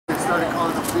started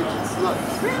calling them bitches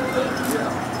sluts.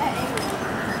 Yeah.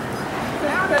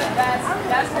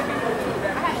 That's what people do.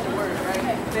 That's the word,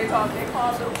 right? They call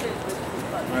little kids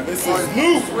sluts. Now, this is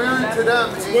Luke Swearing to them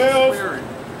 12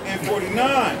 and 49.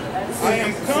 I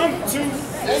am come to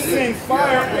send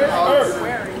fire on earth.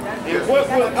 And what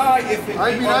will I if it be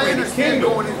already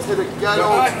kindled? Going into the ghetto,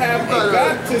 but I have a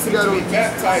baptism to be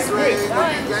baptized with.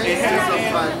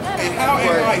 And how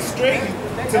am I straightened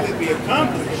till it be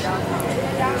accomplished?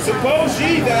 Suppose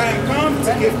ye that I am come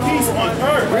to give peace on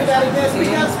earth. Read that again.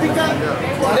 Speak up, speak up.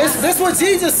 This what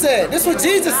Jesus said. This what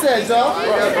Jesus said, y'all.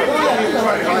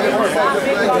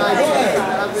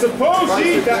 Suppose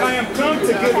ye that I am come to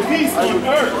give peace on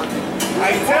earth.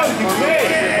 I tell you, nay,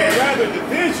 but rather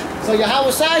division. So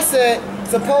Yahweh Shai said,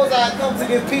 suppose I come to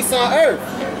give peace on earth.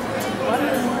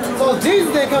 So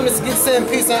Jesus didn't come to send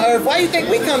peace on earth. Why do you think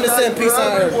we come to send peace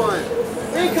on earth?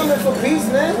 We ain't coming for peace,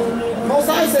 man. Most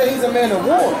High said he's a man of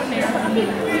war.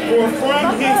 For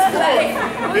from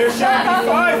henceforth there shall be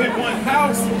 5 in one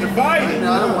house divided,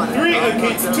 3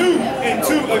 against 2, and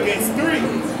 2 against 3.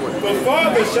 The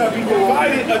father shall be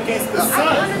divided against the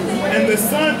son, and the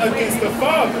son against the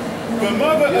father, the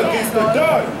mother against the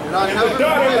daughter, and the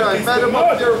daughter against the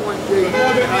mother, the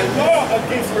mother-in-law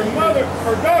against her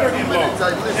daughter-in-law,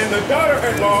 and the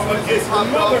daughter-in-law against her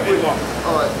mother-in-law.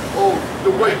 The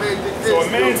white man did this. So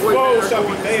a man's foes shall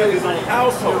be they of his own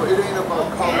household. It ain't about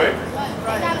color.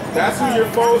 That's who your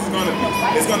foes is going to be.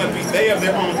 It's going to be they of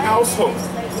their own household.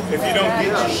 If you don't get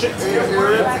your shit together,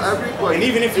 and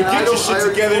even if you get your shit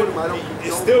together,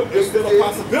 it's still a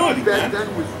possibility, man.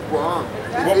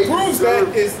 What proves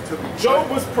that is Job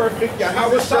was perfect,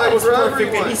 Yahweh Shai was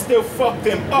perfect, and he still fucked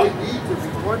them up.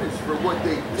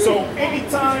 So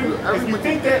anytime, if you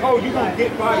think that, oh, you're going to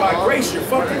get by grace, you're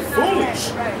fucking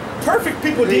foolish. Perfect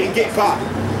people didn't get by.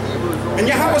 And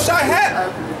Yahweh Shai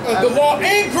had the law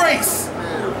and grace.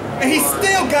 And he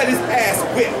still got his ass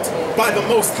whipped by the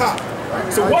Most High.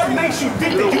 So what makes you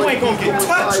think that you ain't gonna get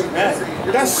touched,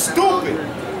 man? That's stupid.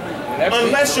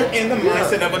 Unless you're in the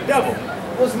mindset of a devil.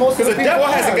 Because a devil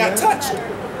hasn't got touched.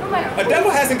 A devil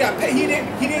hasn't got paid. He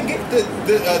didn't get the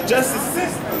justice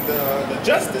system, the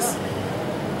justice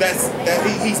that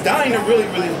he's dying to really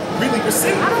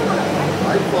receive.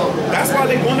 That's why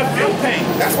they want to feel pain.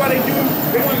 That's why they want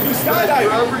to do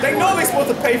skydiving. They know they're supposed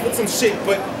to pay for some shit,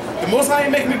 but the Most High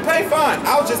ain't making me pay. Fine,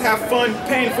 I'll just have fun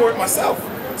paying for it myself.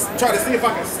 Try to see if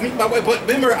I can sneak my way. But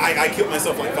remember, I killed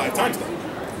myself like 5 times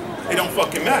though. It don't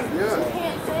fucking matter.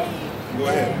 Go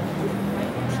ahead.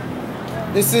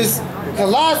 This is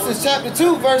Colossians chapter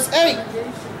 2, verse 8.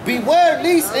 Beware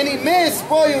lest any man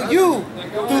spoil you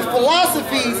through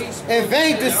philosophies and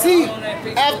vain deceit,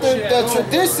 after the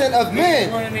tradition of men,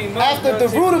 after the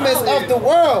rudiments of the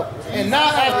world, and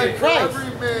not after Christ.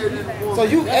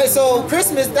 So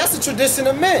Christmas, that's the tradition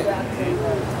of men.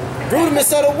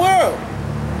 Rudiments of the world.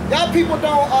 Y'all people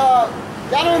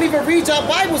don't even read your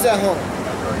Bibles at home.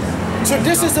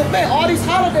 Traditions of men. All these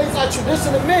holidays are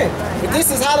tradition of men. But this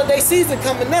is holiday season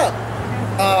coming up.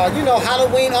 You know,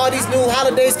 Halloween, all these new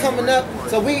holidays coming up.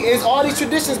 So it's all these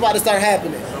traditions about to start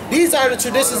happening. These are the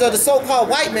traditions of the so-called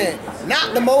white man,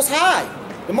 not the Most High.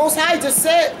 The Most High just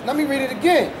said, let me read it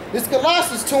again. This is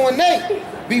Colossians 2 and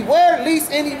 8. Beware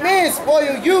lest any man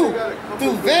spoil you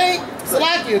through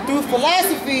through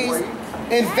philosophies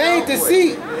and vain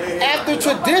deceit, after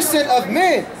tradition of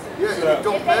men. It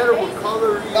don't matter what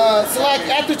color.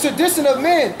 After tradition of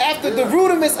men, after the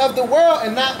rudiments of the world,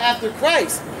 and not after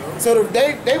Christ. So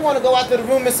they want to go after the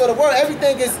rudiments of the world.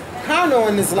 Everything is carnal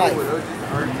in this life.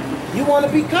 You want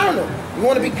to be carnal. You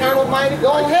want to be carnal-minded?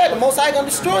 Go ahead. The Most High gonna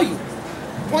destroy you.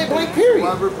 Point blank. Period.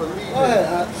 Whoever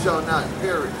believes shall not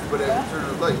perish, but have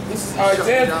eternal life. This is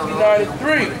Isaiah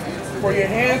 59:3. For your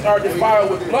hands are defiled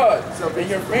with blood, and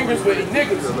your fingers with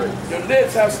iniquity. Your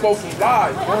lips have spoken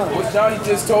lies. What Johnny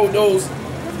just told those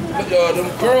them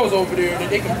girls over there,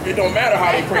 that it don't matter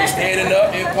how they pray, standing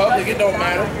up in public, it don't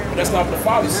matter. But that's not what the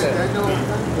Father said.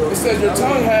 It says your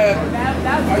tongue had,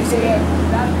 how you say that?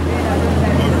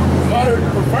 Muttered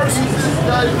perversity. It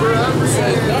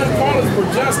says none calleth for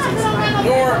justice,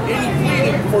 nor any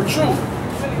pleading for truth.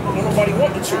 Don't nobody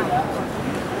want the truth.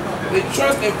 They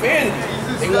trust in vanity.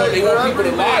 They want people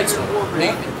to lie to them.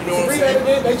 You know what I'm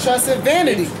saying? They trust in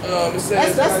vanity. It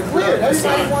says, that's clear.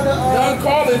 Everybody want to. None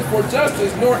calleth for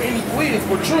justice, nor any pleading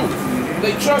for truth.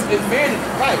 They trust in vanity.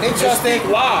 Right. They trust in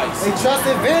lies. They trust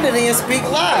in vanity and speak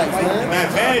lies, man. And that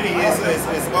vanity is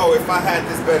oh, if I had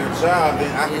this better job,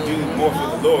 then I could do more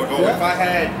for the Lord. Or if I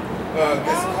had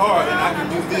this car and I can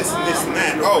do this and this and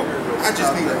that. Oh, I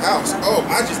just need a house. Oh,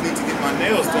 I just need to get my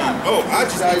nails done. Oh, I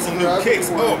just need some new kicks.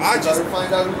 Oh,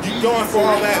 you going for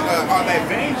all that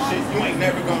vain shit, you ain't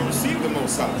never gonna receive the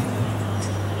Most High.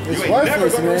 You ain't never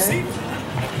gonna receive it.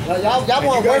 Y'all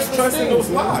want worthless trust in those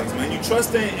things, man. lies, man. You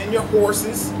trust in your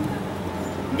horses.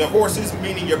 The horses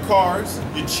meaning your cars,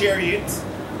 your chariots.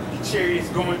 Your chariots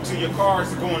going to your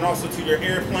cars, going also to your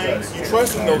airplanes. You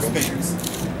trust in those things.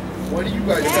 What do you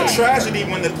guys? It's a tragedy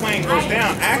when the plane goes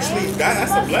down. Actually,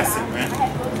 that's a blessing, man.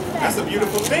 That's a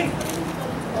beautiful thing.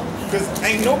 Because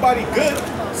ain't nobody good.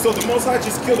 So the Most High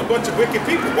just killed a bunch of wicked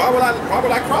people. Why would I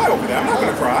cry over that? I'm not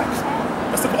gonna cry.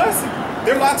 That's a blessing.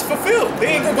 Their lot's fulfilled. They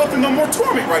ain't gonna go through no more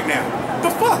torment right now. The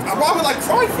fuck? Why would I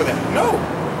cry for that? No.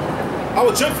 I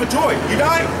will jump for joy. You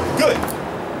died? Good.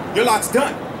 Your lot's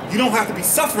done. You don't have to be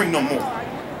suffering no more.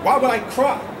 Why would I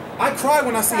cry? I cry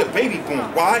when I see a baby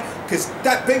born. Why? Because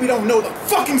that baby don't know the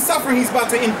fucking suffering he's about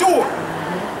to endure.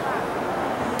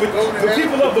 But the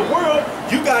people of the world,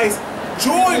 you guys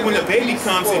joy when the baby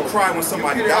comes and cry when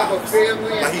somebody dies.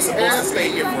 Like he's supposed to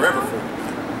stay here forever for.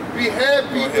 Be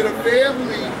happy with a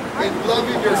family and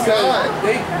loving your God.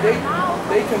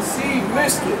 They conceive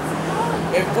mischief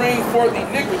and bring forth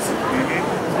iniquity.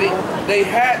 They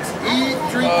hatch, Eat,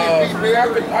 drink, and be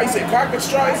merry. I say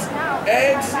cockatrice,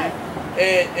 eggs,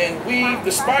 and weave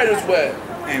the spider's web.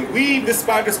 And weave the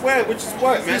spider's web, which is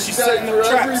what, man? She's setting the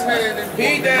traps.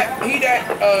 He that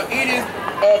eateth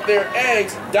of their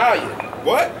eggs dieth.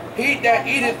 What? He that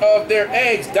eateth of their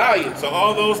eggs dieth. So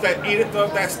all those that eateth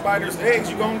of that spider's eggs,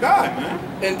 you gonna die, man.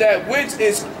 And that which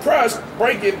is crushed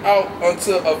breaketh out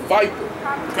unto a viper.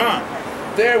 Come.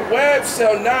 Their webs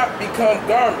shall not become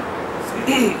garments,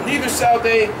 neither shall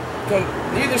they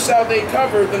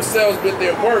cover themselves with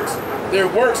their works. Their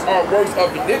works are works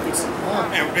of iniquity.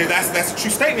 And that's a true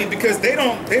statement because they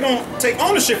don't take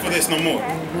ownership for this no more.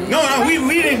 No,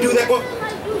 we didn't do that.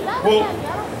 Well,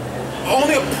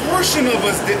 only a portion of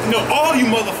us did. No, all you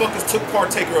motherfuckers took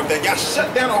partaker of that. Y'all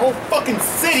shut down a whole fucking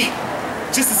city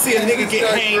just to see a nigga get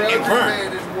hanged and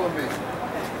burned.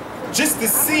 Just to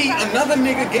see another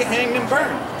nigga get hanged and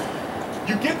burned.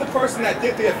 You get the person that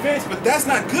did the offense, but that's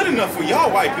not good enough for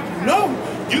y'all white people. No,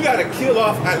 you gotta kill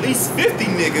off at least 50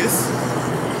 niggas,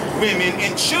 women,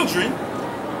 and children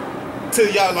till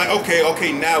y'all like,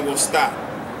 okay, now we'll stop.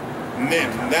 And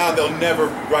then, now they'll never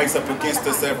rise up against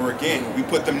us ever again. We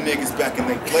put them niggas back in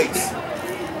their place.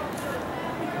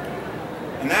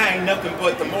 And that ain't nothing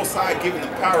but the Most High giving the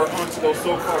power unto those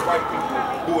so-called white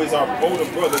people who is our older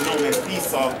brother known as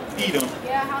Esau, Edom,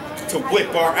 to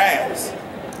whip our ass.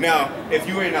 Now, if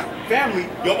you're in a family,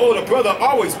 your older brother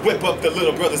always whip up the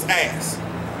little brother's ass.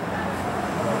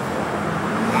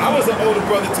 I was an older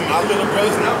brother to my little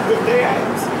brothers and I whipped their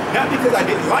ass. Not because I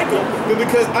didn't like them, but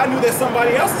because I knew that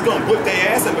somebody else was gonna whip their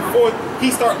ass, and before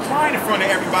he started crying in front of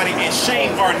everybody and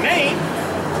shame our name,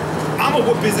 I'm gonna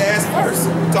whip his ass first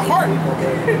to hearten.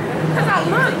 Because I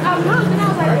looked and I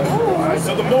was like, oh.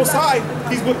 So the Most High,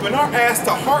 he's whipping our ass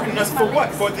to hearten us for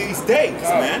what? For these days,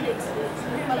 man.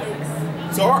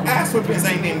 So our ass whippings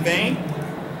ain't in vain.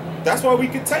 That's why we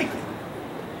can take it.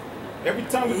 Every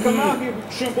time we come out here, we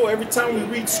tremble. Every time we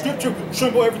read scripture, we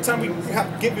tremble. Every time we have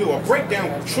to give you a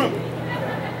breakdown, we tremble.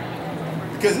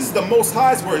 Because this is the Most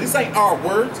High's word. This ain't our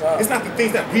words. It's not the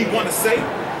things that we want to say.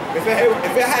 If I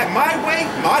had my way,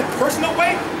 my personal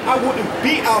way, I wouldn't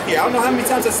be out here. I don't know how many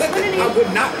times I said that. I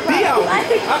would not be out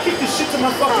here. I keep this shit to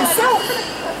my fucking self.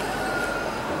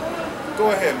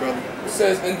 Go ahead, brother. It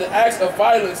says, and the acts of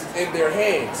violence is in their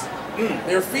hands.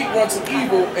 Their feet run to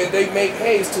evil, and they make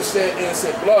haste to shed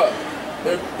innocent blood.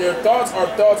 Their thoughts are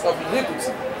thoughts of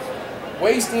iniquity.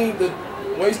 Wasting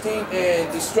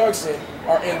and destruction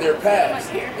are in their paths.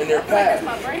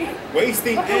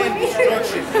 Wasting and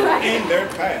destruction are in their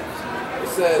paths. It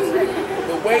says,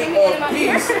 the way of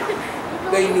peace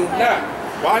they knew not.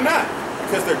 Why not?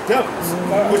 Because they're devils.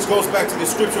 Which goes back to the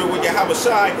scripture where Yahweh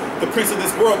Shai, the prince of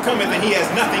this world, cometh and he has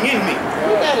nothing in me.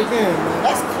 Read that again, man.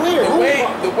 That's clear.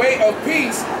 The way of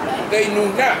peace they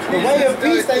knew not. The way of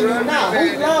peace they knew not.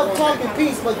 Who love talking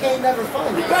peace but can't never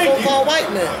find it? So-called white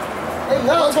men. They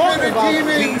love talking about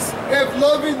peace. But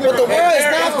the world is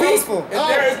not peaceful. And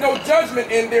there is no judgment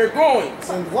in their goings.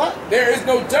 And what? There is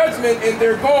no judgment in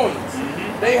their goings.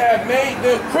 They have made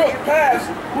them crooked paths.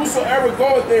 Whosoever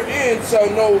goeth therein shall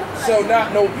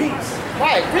not know peace.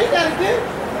 Right, read that again.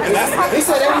 He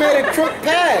said they made a crooked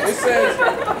path. It says,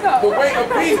 the way of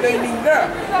peace they knew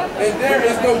not, and there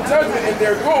is no judgment in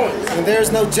their goings. And there is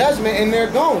no judgment in their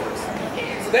goings.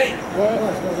 They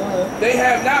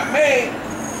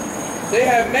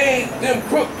have made them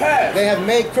crooked paths. They have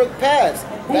made crooked paths.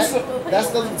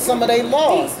 That's some of their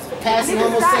laws. passing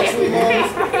homosexual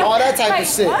laws, all that type of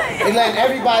shit. They letting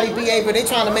everybody be able, they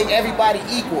trying to make everybody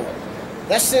equal.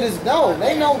 That shit is no.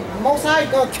 They know Most High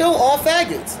gonna kill all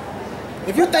faggots.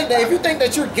 If you think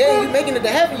that you're gay, you making it to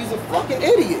heaven, you're a fucking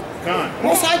idiot.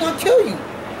 Most High gonna kill you.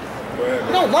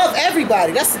 You don't love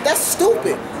everybody. That's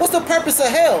stupid. What's the purpose of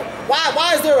hell?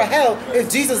 Why is there a hell if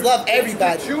Jesus loved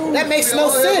everybody? That makes no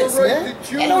sense, man.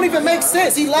 That don't even make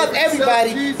sense. He loved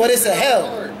everybody, but it's a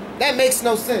hell. That makes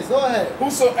no sense. Go ahead.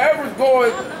 Whosoever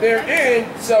goeth therein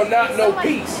shall not know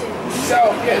peace.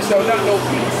 Shall not know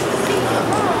peace.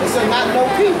 They shall not know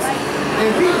peace. And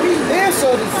we live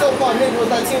so the so-called Negroes,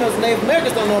 Latinos, and Native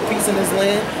Americans don't know peace in this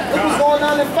land. Look what's going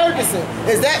on in Ferguson.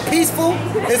 Is that peaceful?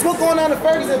 Is what's going on in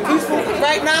Ferguson peaceful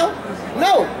right now?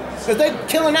 No, because they're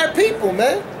killing our people,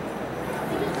 man.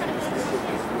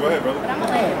 Go ahead, brother.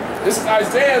 This is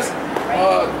Isaiah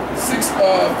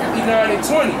 59 and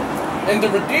 20. And the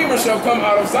Redeemer shall come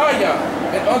out of Zion,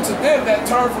 and unto them that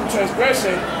turn from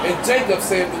transgression, and Jacob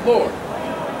saith the Lord.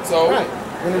 So, right.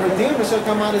 And the Redeemer shall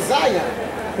come out of Zion.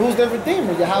 Who's the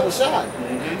Redeemer? Yahweh Shai.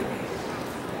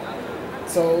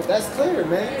 So that's clear,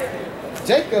 man.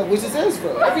 Jacob, which is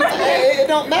Israel. It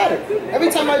don't matter. Every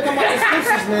time I come out with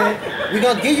scriptures, man, we're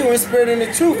going to give you in spirit and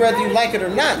in truth, whether you like it or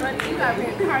not.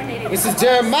 This is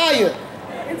Jeremiah,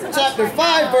 chapter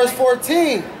 5, verse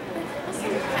 14.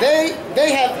 They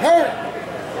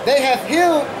have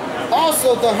healed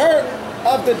also the hurt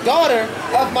of the daughter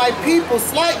of my people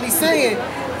slightly, saying,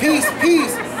 peace,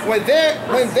 peace, when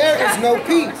there is no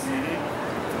peace.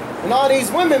 And all these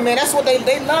women, man, that's what they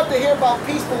love to hear about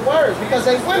peaceful words, because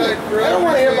they women. They don't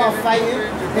want to hear about fighting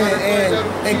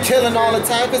and killing all the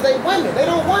time, because they women. They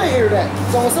don't want to hear that.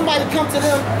 So when somebody comes to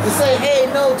them and say, hey,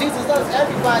 no, Jesus loves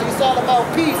everybody, it's all about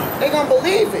peace, they're going to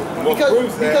believe it.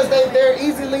 Because they're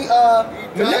easily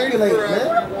manipulated,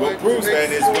 man. What proves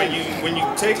that is when you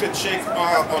take a chick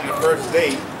out on the first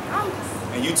date,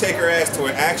 and you take her ass to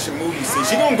an action movie scene,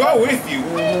 she gonna go with you,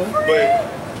 but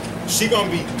she gonna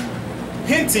be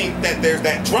hinting that there's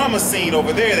that drama scene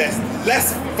over there that's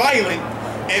less violent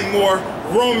and more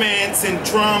romance and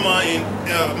drama and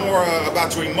more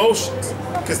about your emotions,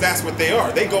 because that's what they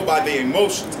are. They go by their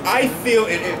emotions. I feel,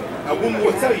 and a woman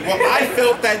will tell you, well, I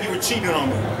felt that you were cheating on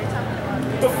me.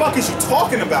 What the fuck is you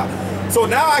talking about? So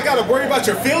now I gotta worry about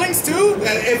your feelings too?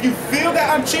 If you feel that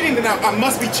I'm cheating, then I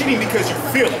must be cheating because you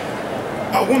feel it.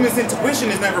 A woman's intuition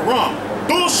is never wrong.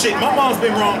 Bullshit, my mom's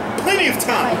been wrong plenty of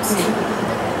times.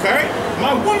 Okay?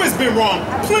 My woman's been wrong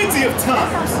plenty of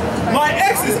times. My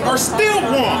exes are still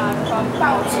wrong.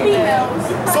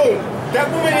 So that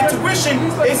woman intuition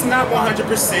is not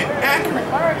 100% accurate.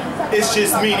 It's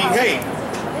just meaning, hey,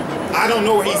 I don't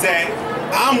know where he's at.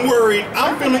 I'm worried.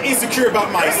 I'm feeling insecure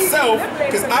about myself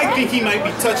because I think he might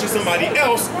be touching somebody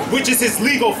else, which is his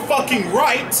legal fucking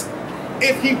right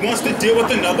if he wants to deal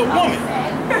with another woman.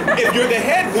 If you're the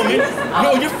head woman,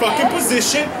 know your fucking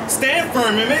position, stand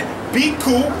firm in it, be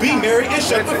cool, be married, and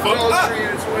shut the fuck up.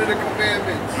 It's one of the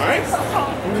commandments. All right?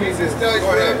 Jesus died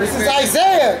for every This is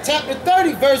Isaiah chapter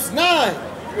 30, verse 9.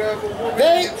 You have a woman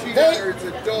that cheat on her, it's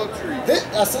adultery.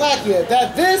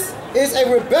 That this is a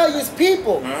rebellious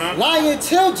people, lying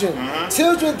children,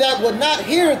 children that would not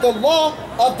hear the law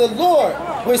of the Lord,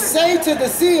 which say to the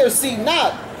seer, see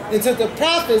not, and to the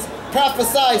prophets,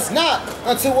 prophesies not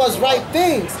unto us right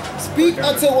things, speak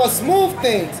unto us smooth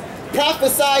things,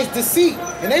 prophesies deceit.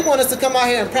 And they want us to come out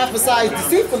here and prophesy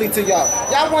deceitfully to y'all.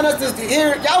 Y'all want us to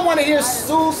hear, y'all want to hear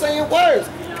soothsaying words,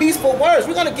 peaceful words.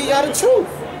 We're going to give y'all the truth.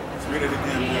 Read it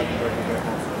again.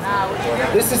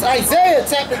 This is Isaiah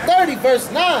chapter 30, verse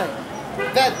 9.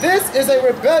 That this is a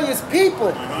rebellious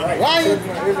people, lying.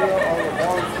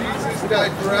 Jesus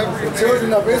died for every The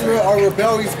children of Israel are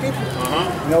rebellious people.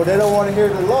 You know, they don't want to hear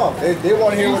the law. They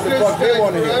want to hear what the fuck they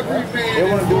want to hear. They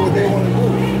want to do what they want to do.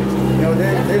 You know,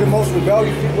 they're the most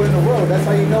rebellious people in the world. That's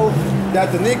how you know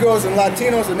that the Negroes and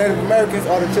Latinos and Native Americans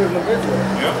are the children of Israel.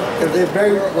 Because they're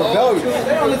very rebellious.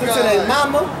 They don't listen to their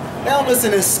mama. They don't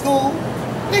listen in school.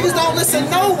 Niggas don't listen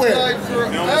nowhere. They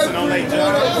don't listen on their They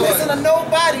job. don't listen to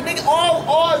nobody. Nigga, all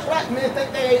black men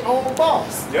think they ain't own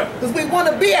boss. Because we want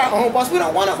to be our own boss. We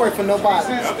don't want to work for nobody.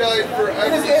 Jesus died for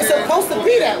every It's supposed to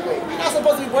be that way. We're not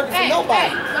supposed to be working for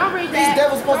nobody. These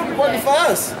devils supposed to be working for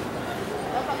us.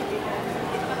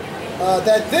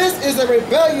 That this is a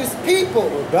rebellious people.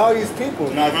 Rebellious people.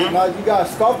 Now you got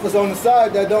scoffers on the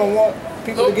side that don't want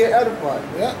people to get edified.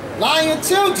 Lying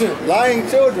children. Lying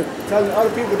children. Telling other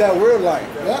people that we're lying.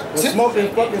 We're smoking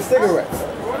fucking cigarettes.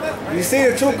 You see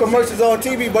the true commercials on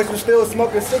TV, but you're still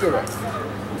smoking cigarettes.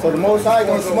 So the Most High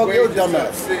gonna smoke your dumb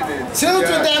ass.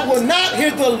 Children that will not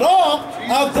hear the law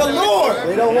of the Lord.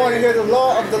 They don't want to hear the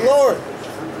law of the Lord.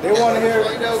 They want to hear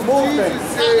smooth things.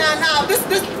 Nah. This,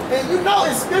 and you know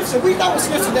in scripture, we know in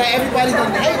scripture that everybody's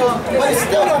gonna hate us, but it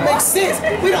still don't make sense.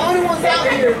 We the only ones out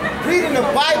here reading the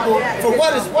Bible for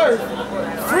what it's worth,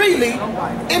 freely,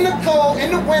 in the cold,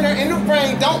 in the winter, in the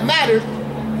rain, don't matter,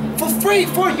 for free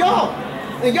for y'all.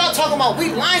 And y'all talking about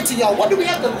we lying to y'all. What do we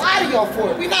have to lie to y'all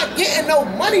for? We not getting no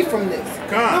money from this.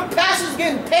 Them pastors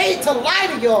getting paid to lie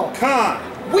to y'all.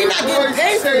 We not getting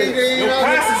paid for this. Your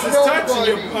pastors is touching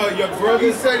your brother.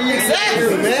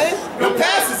 Exactly, man. The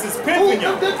pastors is pimping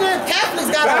y'all. The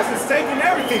Catholics got pastors taking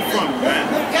everything from you, man.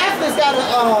 The Catholics got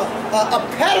a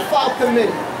pedophile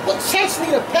committee. What church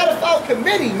need a pedophile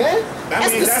committee, man?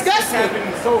 That's disgusting. That's happening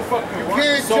so fucking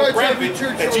so rampant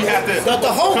that you have to.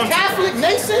 The whole Catholic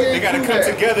nation. They got to come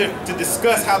together to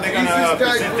discuss how they're gonna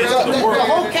present this to the world. The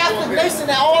whole Catholic nation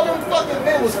that all them fucking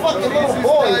men was fucking little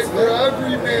boys, man.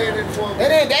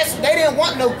 They didn't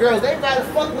want no girls. They rather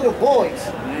fuck little boys.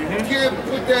 You can't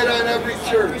put that on every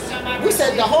church. We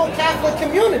said the whole Catholic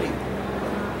community.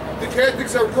 The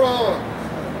Catholics are wrong.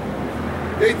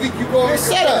 They think you go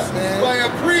shut up, man. By a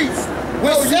priest.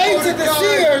 We're saved to the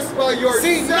seers,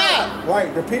 see not.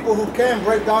 Right, the people who can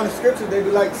break down the scriptures, they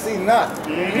be like, see not.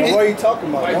 What are you talking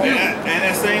about? Like and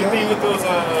that same thing with those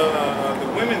the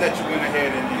women that you went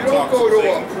ahead and you don't go to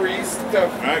a priest to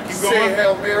say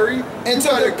Hail Mary. And to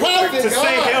the prophet to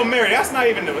say Hail Mary, that's not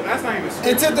even scripture.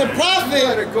 And to the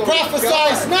prophet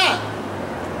prophesies not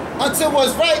until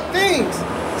what's right things.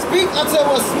 Speak until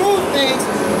what's smooth things,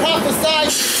 prophesy.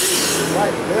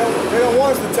 Right, they don't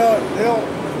want us to tell,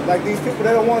 like these people,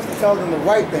 they don't want us to tell them the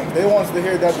right thing. They want us to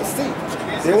hear that deceit.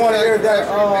 They want to hear that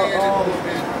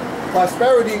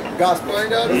prosperity gospel.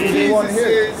 That's what they want to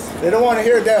hear. They don't want to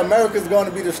hear that America's going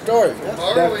to be destroyed.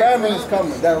 That famine is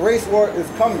coming. That race war is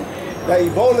coming. That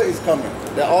Ebola is coming.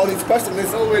 That all these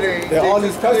pestilences, are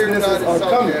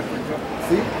coming.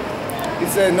 See?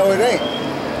 He said, no, it ain't.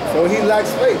 So he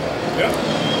lacks faith. Yeah.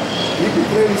 You can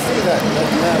clearly see that. That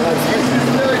man lacks faith.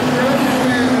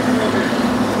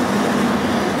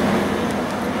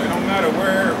 It don't matter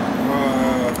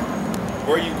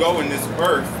where you go in this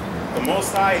earth. The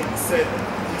Most High said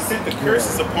He sent the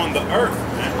curses upon the earth,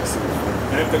 man.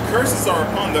 And if the curses are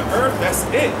upon the earth, that's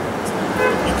it.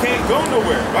 You can't go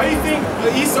nowhere. Why do you think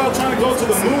Esau trying to go to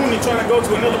the moon and trying to go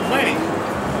to another planet?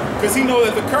 Because he knows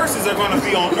that the curses are going to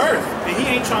be on earth, and he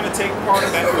ain't trying to take part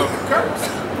of that fucking curse.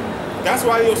 That's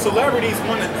why your celebrities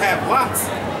want to have lots,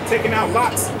 taking out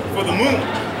lots for the moon.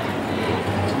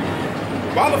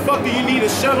 Why the fuck do you need a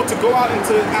shuttle to go out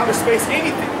into outer space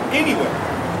anywhere?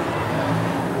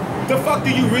 The fuck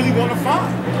do you really want to find?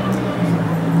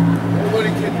 Nobody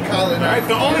can call it. Right?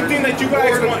 The only thing that you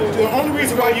guys want, the only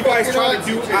reason why you guys try to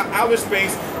do outer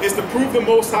space is to prove the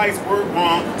Most High's word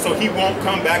wrong so He won't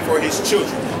come back for His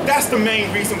children. That's the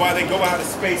main reason why they go out of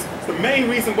space. It's the main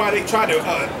reason why they try to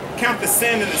count the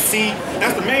sand in the sea.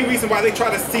 That's the main reason why they try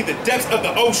to see the depths of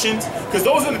the oceans. Because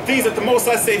those are the things that the Most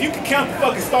High said. If you can count the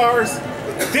fucking stars,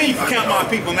 then you can count my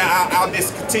people. Now I'll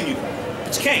discontinue them.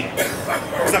 But you can't.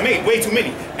 Because I made way too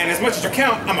many. And as much as you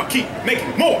count, I'm going to keep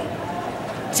making more.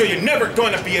 So you're never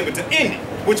going to be able to end it.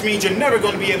 Which means you're never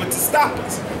going to be able to stop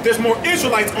us. There's more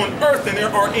Israelites on earth than there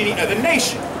are any other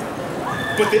nation.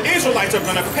 But the Israelites are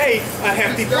going to pay a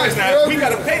hefty price. Now, if we got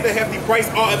to pay the hefty price,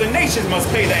 all other nations must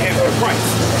pay that hefty price.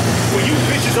 Well, you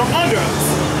bitches are under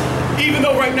us. Even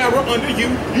though right now we're under you,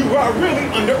 you are really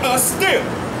under us still.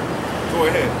 Go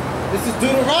ahead. This is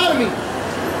Deuteronomy,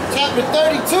 chapter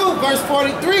 32, verse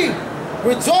 43.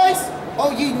 Rejoice,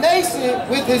 O ye nation,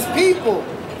 with his people,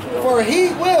 for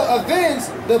he will avenge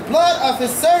the blood of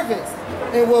his servants,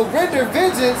 and will render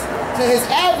vengeance to his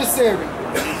adversary,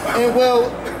 and will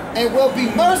be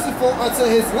merciful unto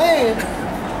his land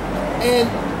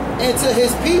and to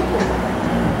his people.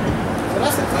 So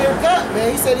that's a clear cut,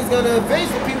 man. He said he's going to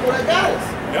avenge the people that got us.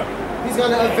 Yep. He's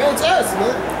going to avenge us,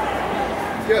 man.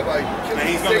 Yeah, and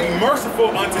he's going to be merciful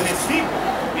unto his people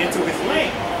and to his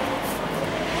land.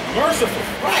 Merciful.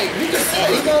 Right. He just said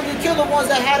he's going to kill the ones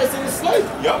that had us in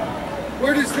slavery. Yep.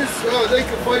 Where does this lake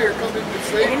of fire come into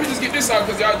slavery? Well, let me just get this out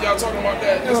because y'all talking about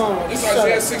that. This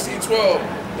Isaiah 16:12.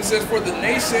 It says, for the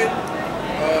nation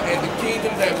and the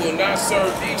kingdom that will not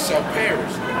serve thee shall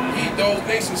perish. Those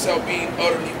nations shall be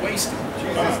utterly wasted.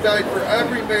 Jesus died for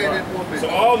every man and woman. So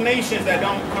all nations that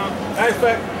don't come. Matter of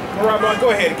fact, Marabba, go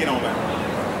ahead and get on that.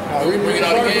 We bring it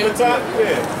out again. From the top?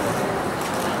 Yeah.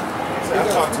 So I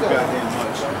talk too goddamn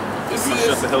much. This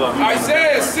is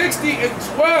Isaiah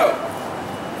 60:12.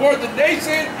 For the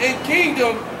nation and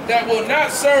kingdom that will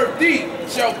not serve thee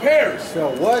shall perish.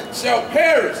 Shall what? Shall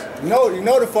perish. You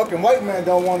know the fucking white man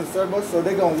don't want to serve us, so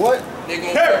they gonna what? They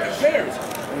gonna perish.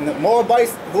 And And the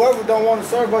Moabites, whoever don't want to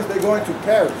serve us, they're going to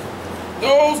perish.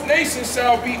 Those nations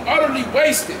shall be utterly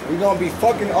wasted. We're going to be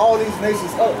fucking all these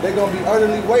nations up. They're going to be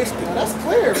utterly wasted. Now, that's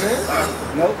clear,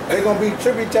 man. No, they're going to be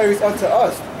tributaries unto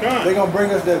us. They're going to bring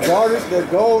us their gardens, their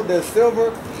gold, their silver,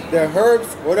 their herbs,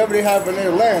 whatever they have in their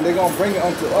land, they're going to bring it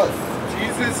unto us.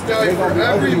 Jesus died for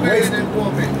every man and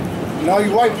woman. And all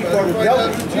you white people are the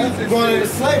devil. Jesus going into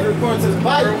slavery according to the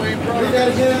Bible. Read that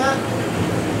again, huh?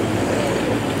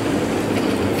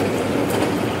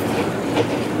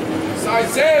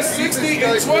 Isaiah 60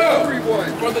 and 12.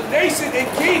 For the nation and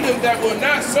kingdom that will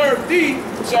not serve thee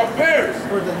shall perish.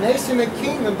 For the nation and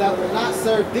kingdom that will not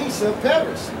serve thee shall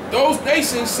perish. Those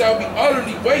nations shall be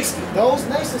utterly wasted. Those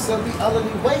nations shall be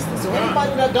utterly wasted. So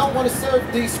anybody that don't want to serve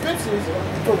these scriptures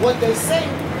for what they say,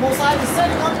 Most High just said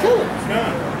he's going to kill them.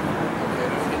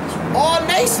 All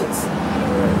nations.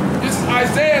 This is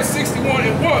Isaiah 61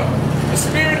 and 1. The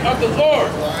Spirit of the Lord,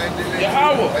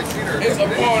 Yahweh, is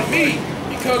upon me,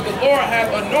 because the Lord hath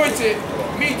anointed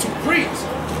me to preach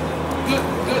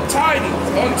good tidings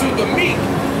unto the meek.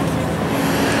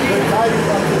 Good tidings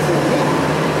unto the meek.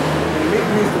 And meek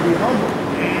means to be humble.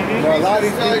 You know, a lot of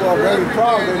these people are very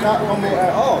proud. They're not humble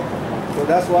at all. So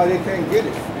that's why they can't get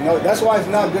it. You know, that's why it's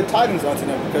not good tidings unto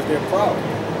them, because they're proud.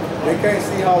 They can't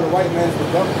see how the white man's the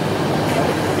government.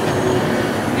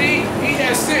 He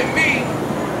has sent me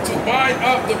to bind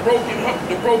up the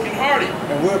brokenhearted.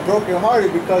 And we're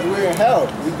brokenhearted because we're in hell.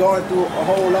 We're going through a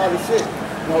whole lot of shit.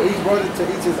 You know, each brother to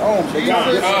each his own. They got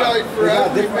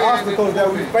different obstacles that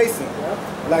we're facing.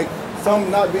 Like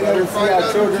some not being able to see our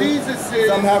children,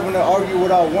 some having to argue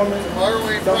with our women,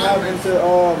 some having to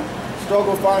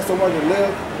struggle find somewhere to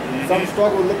live, some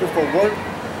struggle looking for work.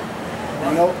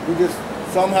 You know,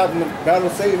 some having to battle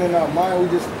Satan in our mind. We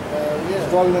just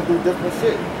struggling through different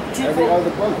shit. Every other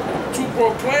brother. To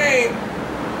proclaim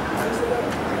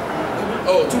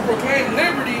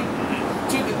liberty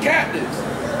to the captives.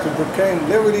 To proclaim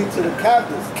liberty to the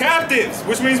captives. Captives,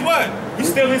 which means what? You're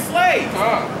still enslaved.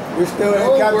 We're still in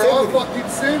captivity. We're all fucking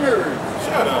sinners.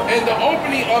 Shut up. And the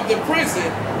opening of the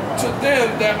prison to them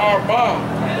that are bound.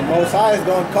 The Most High is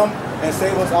going to come and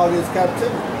save us out of this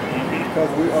captivity.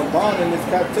 Because we are bound in this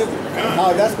captivity.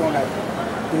 How that's going to happen?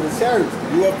 Through the chariots,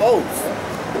 the UFOs.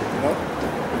 You know?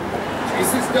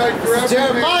 Jesus died for every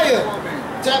Jeremiah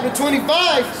chapter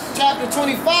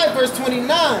 25, verse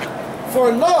 29.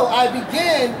 For lo, I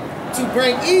began to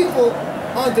bring evil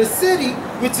on the city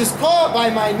which is called by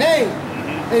my name,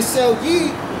 and shall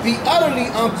ye be utterly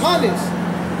unpunished.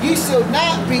 Ye shall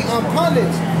not be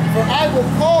unpunished, for I will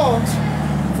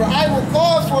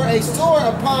call for a sword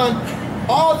upon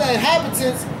all the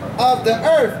inhabitants of the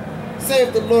earth,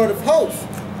 saith the Lord of hosts.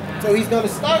 So he's going to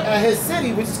start at his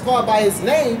city, which is called by his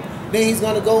name. Then he's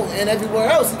going to go and everywhere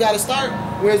else. He got to start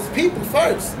with his people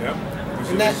first. Yep.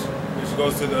 Which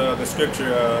goes to the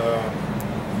scripture,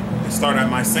 start at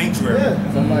my sanctuary.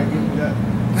 Yeah. Somebody give me that.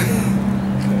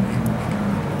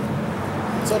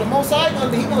 So the Most High,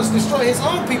 he wants to destroy his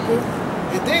own people,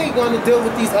 and then he's going to deal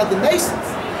with these other nations.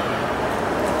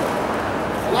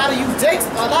 A lot of you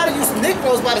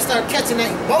Negroes about to start catching that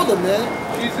Ebola, man.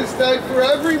 Jesus died for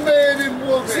every man and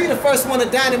woman. See, the first one to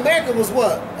die in America was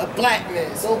what? A black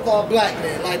man, so-called black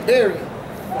man, Liberian.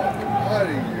 Out of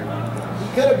here. He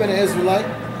could have been an Israelite.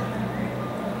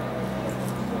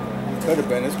 Could have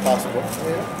been, it's possible.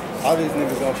 Yeah. All these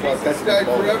niggas gonna start catching Died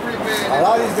for Ebola. every man. A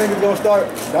lot of these niggas gonna start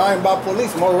dying by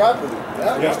police more rapidly.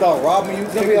 Yeah. They'll start robbing you,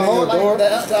 It's gonna kicking be a in whole your door.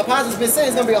 the apostles been saying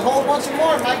it's gonna be a whole bunch of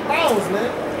more Mike Browns, man.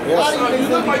 Yes. A lot of You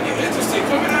you look niggas like you're interested.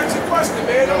 Come and ask your question,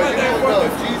 man. Don't let that No,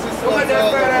 Jesus don't let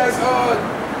that fat ass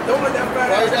don't let that fat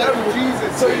ass devil Jesus.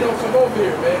 so you don't come over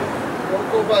here, man. Don't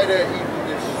go by that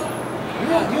evilness.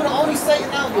 you're the only Satan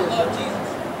out here.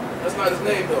 That's not his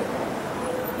name though.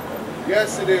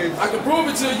 Yes, it is. I can prove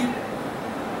it to you.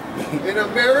 In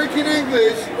American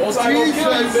English, Most High gonna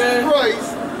kill you, Jesus man.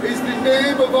 Christ is the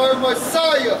name of our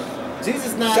Messiah.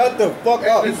 Jesus not. Shut the fuck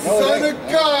up. The Son of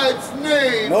God's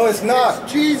name No, it's not.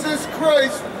 is Jesus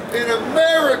Christ in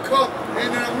America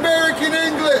in American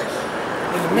English.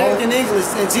 In American English,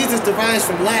 and Jesus derives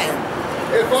from Latin.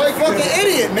 If I could, Fucking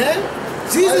idiot, man.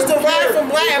 Jesus I don't derived care. from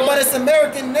Latin, but it's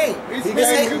American name. his He name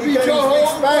can't- could he be can't even speak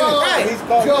Spanish. Right. He's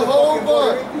called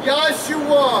Jehovah,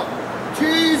 Yahshua,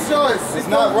 Jesus. It's It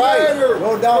not don't right. matter.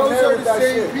 Go down Those there are with the that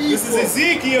same shit. people. This is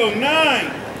Ezekiel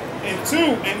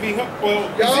 9:2, and behold, well,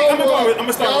 I'm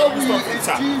gonna start from the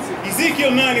top.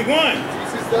 Ezekiel 91.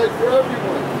 Jesus died for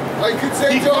everyone. I could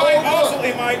say He cried also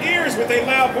Jehovah. in my ears with a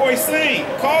loud voice, saying,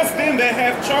 cause them that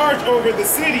have charge over the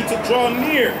city to draw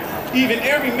near, even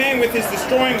every man with his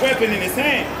destroying weapon in his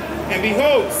hand. And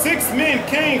behold, 6 men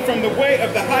came from the way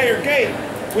of the higher gate,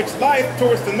 which lieth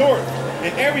towards the north,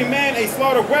 and every man a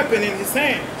slaughter weapon in his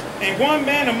hand. And one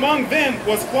man among them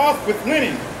was clothed with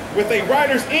linen, with a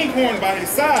writer's inkhorn by his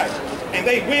side. And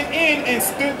they went in and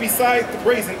stood beside the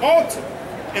brazen altar.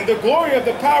 And the glory of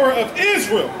the power of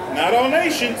Israel, not all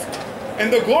nations,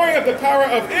 and the glory of the power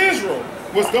of Israel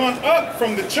was gone up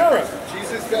from the cherub,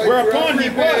 whereupon he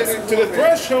was to the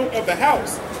threshold of the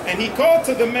house. And he called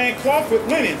to the man clothed with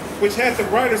linen, which had the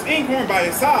writer's inkhorn by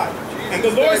his side. And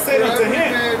the Lord said unto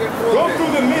him, go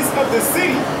through the midst of the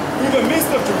city, through the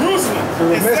midst of Jerusalem.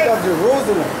 Through the midst of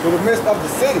Jerusalem, through the midst of the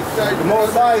city. The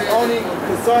Most High is only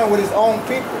concerned with his own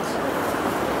people.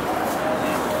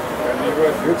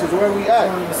 Which is where we at.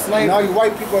 Now you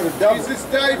white people are the devil. Jesus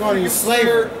died for you,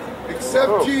 slaver.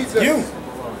 Accept Jesus. You.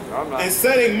 And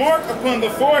set a mark upon the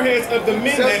foreheads of the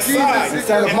men that side. He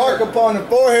set a mark upon the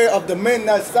forehead of the men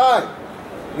that side.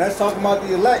 And that's talking about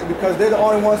the elect, because they're the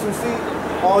only ones who see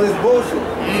all this bullshit.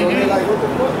 So they're like, what the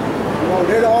fuck? You know,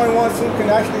 they're the only ones who can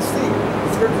actually see.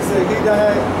 The scripture says, he that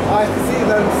had eyes to see,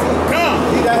 let him see. Come.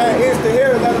 He that had ears to hear,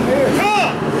 let him hear. Come.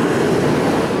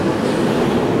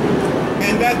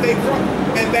 And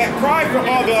that cry for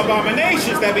all the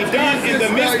abominations that be done in the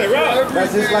midst thereof.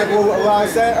 That's just like what I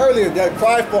said earlier, that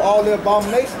cry for all the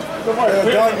abominations that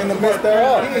are done in the midst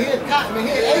thereof. He an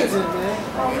agent, man.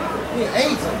 He an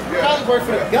agent. He probably work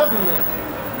for the government.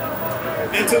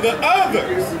 And to the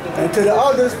others. And to the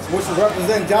others, which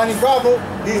represent Johnny Bravo,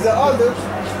 these are others.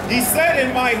 He said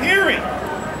in my hearing,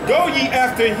 go ye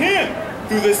after him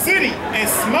through the city and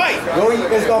smite.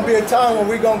 It's going to be a time when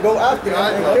we're going to go after him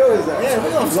and kill his ass. Yeah,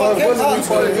 we're going to fuck him up.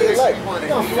 We're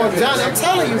going to fuck Johnny. I'm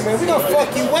telling you, man, we're going to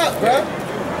fuck you up, bro.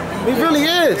 He really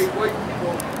is.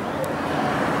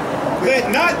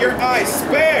 Let not your eyes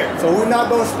spare. So we're not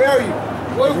going to spare you.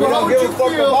 What, we don't give a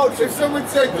fuck about you. If someone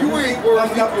said you ain't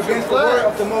worthy up against the word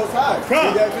of the Most High?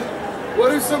 Come.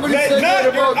 What if somebody Let said that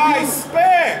not your about eyes you?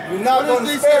 spare. You're not going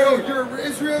to spare you. You're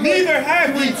Israelite. Neither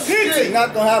have ye pity. You're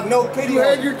not going to have no pity. You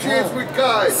had your chance with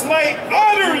God. Slay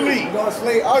utterly. You're going to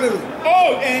slay utterly.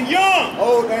 Old and young.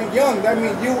 Old and young. That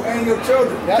means you and your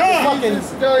children. That's fucking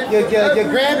your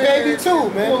grandbaby too,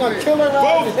 man. We're going to kill her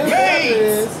out.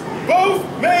 Both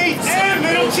maids and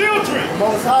little children. The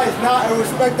Most High is not a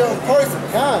respecter of persons.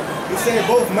 He said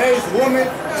both maids, women,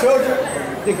 children.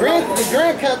 The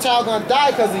grandchild gonna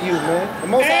die because of you, man. The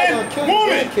Most High gonna kill your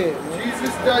grandkid, man. Jesus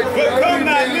died for but come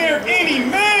not man. near any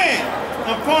man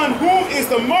upon whom is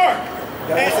the mark.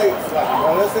 Let's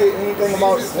say anything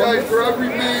about Jesus died for every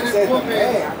man and woman.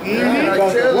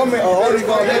 Because the women are only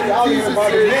going to let out here about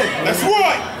the men. That's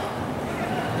right.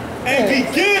 And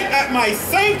begin at my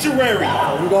sanctuary.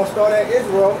 We're going to start at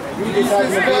Israel. You just have to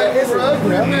be at Israel.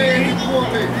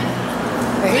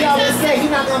 And he always said he's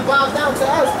not going to bow down to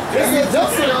us. This is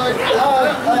Joseph.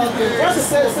 The brother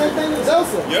said the same thing to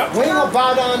Joseph. Yep. We ain't going to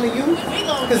bow down to you.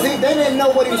 Because they didn't know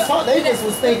what he was talking. They just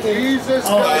was thinking,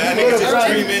 that nigga just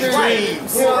dreaming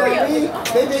dreams. You know what I mean?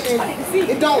 They didn't,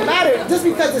 it don't matter. Just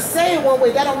because it's saying one way,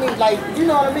 that don't mean, like, you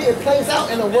know what I mean? It plays out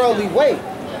in a worldly way.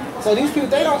 So these people,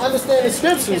 they don't understand the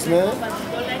scriptures, man.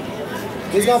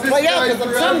 It's going to play out because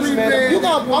I'm telling you, man.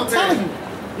 I'm telling you.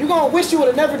 You're going to wish you would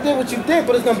have never did what you did,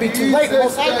 but it's going to be too late.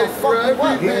 Most High going to fuck you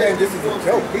up, He man. think this is a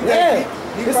joke. He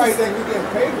probably think we getting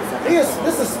paid or something.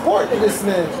 This is sport to this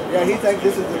man. Yeah, he think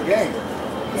this is a game.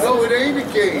 No, it ain't a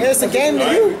game. It's a game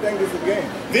to you. He think it's a game.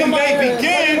 Then they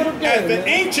began as the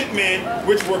ancient men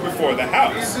which were before the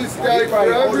house. Jesus died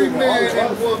for every man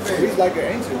and woman. He's like an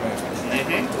ancient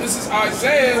man. This is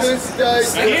Isaiah. Jesus died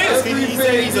for every man. He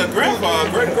said he's a grandfather,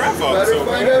 great-grandfather. Better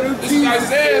find out who This is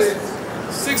Isaiah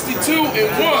 62 and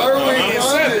 1 and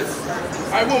 7.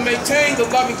 I will maintain the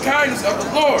loving kindness of the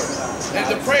Lord and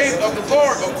the praise of the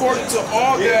Lord according to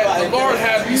all that the Lord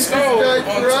has bestowed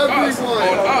on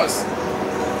us.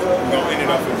 And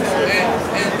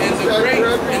the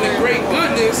great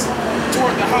goodness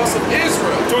toward the house of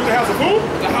Israel. Toward the house of who?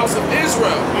 The house of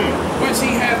Israel, which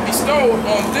he hath bestowed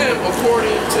on them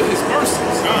according to his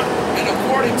mercies, and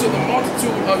according to the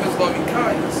multitude of his loving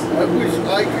kindness. I wish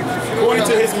I could just according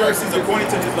to his mercies, according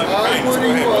to his loving kindness.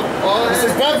 This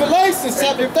is Revelation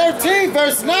chapter 13,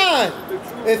 verse 9.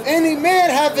 If any man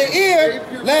have an ear,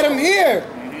 let him hear.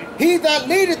 He that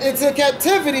leadeth into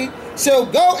captivity shall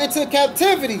go into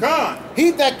captivity.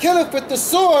 He that killeth with the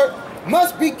sword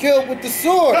must be killed with the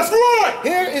sword. That's right.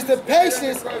 Here is the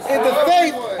patience and the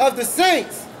faith of the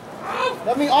saints.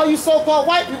 I mean, all you so-called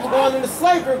white people going into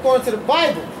slavery according to the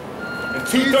Bible. And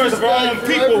 2/3 of our own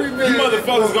people, you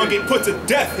motherfuckers gonna get put to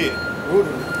death here.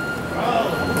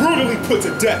 Brutally put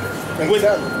to death.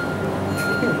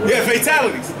 Yeah,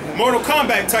 fatalities. Mortal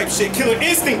Kombat type shit, Killer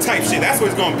Instinct type shit. That's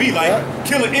what it's gonna be like.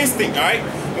 Killer Instinct, all right?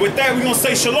 With that, we're gonna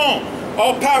say shalom.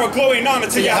 All power, glory, and honor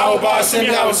to Yahweh Hashem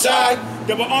Yahweh Shai.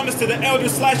 Double honors to the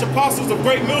elders / apostles of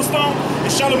Great Millstone.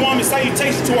 And shalom and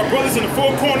salutation to our brothers in the four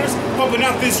corners, pumping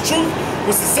out this truth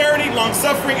with sincerity, long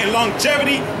suffering, and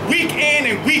longevity, week in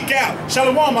and week out.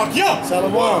 Shalom, Akyam.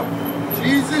 Shalom.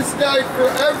 Jesus died for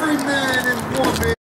every man and woman.